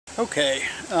Okay,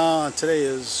 today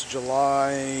is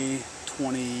July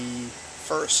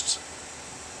 21st,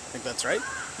 I think that's right,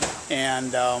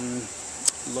 and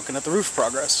looking at the roof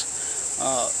progress.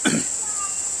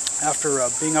 After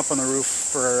being up on the roof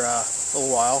for a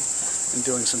little while and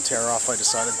doing some tear off, I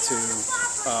decided to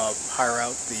hire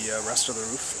out the rest of the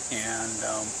roof and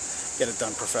get it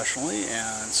done professionally.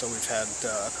 And so we've had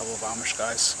a couple of Amish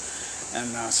guys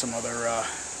and some other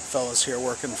fellows here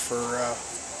working for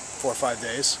 4 or 5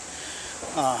 days.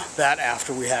 That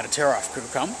after we had a tear-off crew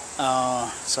come.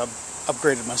 So I've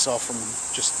upgraded myself from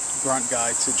just grunt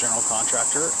guy to general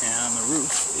contractor, and the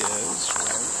roof is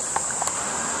right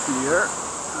here.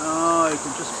 You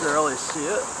can just barely see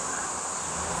it.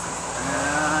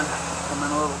 And come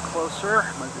in a little closer.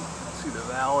 You can see the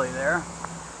valley there.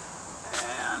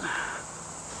 And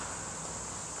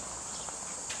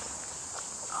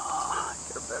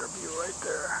get a better view right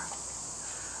there.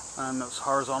 And those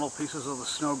horizontal pieces of the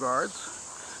snow guards.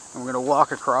 And we're going to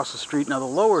walk across the street. Now the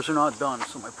lowers are not done,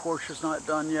 so my porch is not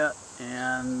done yet,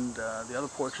 and the other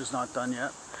porch is not done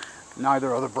yet. Neither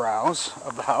are the brows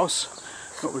of the house.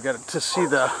 But we got to see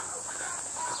the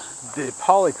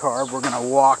polycarb. We're going to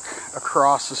walk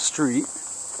across the street,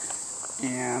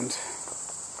 and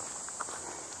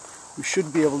we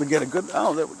should be able to get a good.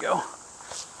 Oh, there we go.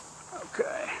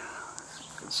 Okay, you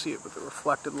can see it with the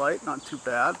reflected light. Not too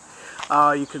bad.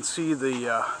 You can see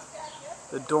the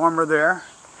dormer there,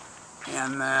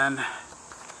 and then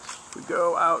if we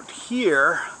go out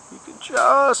here, you can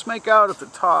just make out at the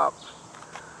top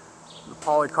the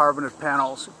polycarbonate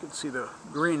panels. You can see the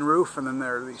green roof, and then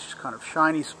there are these kind of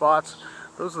shiny spots.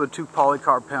 Those are the two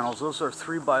polycarb panels. Those are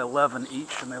 3 by 11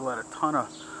 each, and they let a ton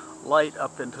of light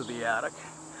up into the attic.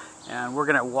 And we're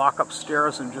going to walk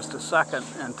upstairs in just a second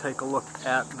and take a look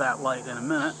at that light in a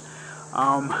minute.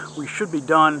 We should be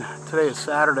done, today is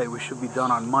Saturday, we should be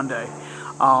done on Monday.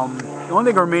 The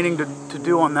only thing remaining to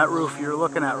do on that roof you're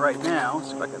looking at right now,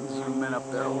 see if I can zoom in up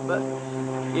there a little bit,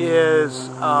 is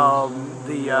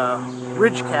the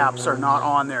ridge caps are not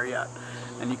on there yet.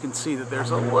 And you can see that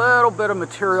there's a little bit of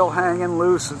material hanging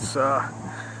loose. It's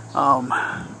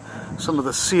some of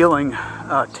the ceiling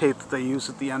tape that they use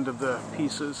at the end of the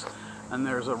pieces. And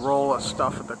there's a roll of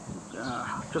stuff at the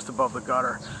just above the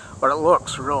gutter, but it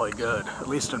looks really good, at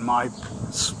least in my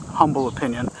humble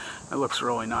opinion. It looks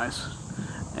really nice,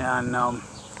 and I'm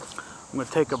going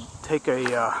to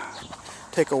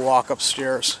take a walk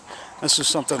upstairs. This is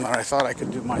something that I thought I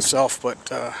could do myself,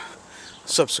 but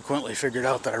subsequently figured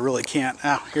out that I really can't.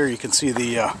 Here you can see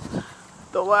the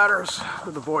ladders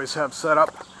that the boys have set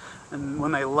up, and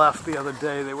when they left the other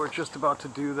day, they were just about to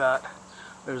do that.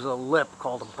 There's a lip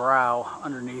called a brow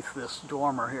underneath this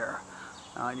dormer here.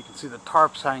 You can see the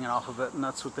tarps hanging off of it, and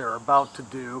that's what they're about to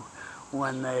do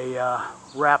when they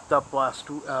wrapped up day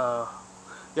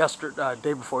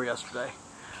before yesterday.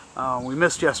 We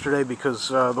missed yesterday because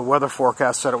the weather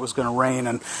forecast said it was going to rain,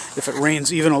 and if it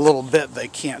rains even a little bit, they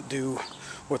can't do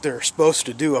what they're supposed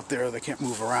to do up there. They can't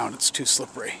move around. It's too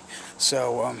slippery.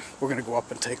 So we're going to go up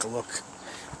and take a look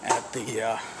at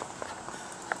the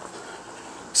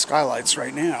skylights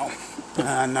right now.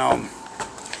 And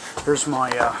here's my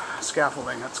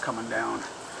scaffolding that's coming down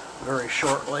very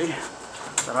shortly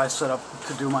that I set up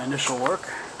to do my initial work.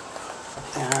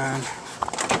 And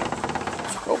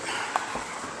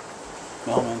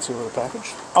mailman's here with a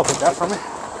package. I'll take that from me.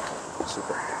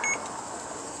 Super.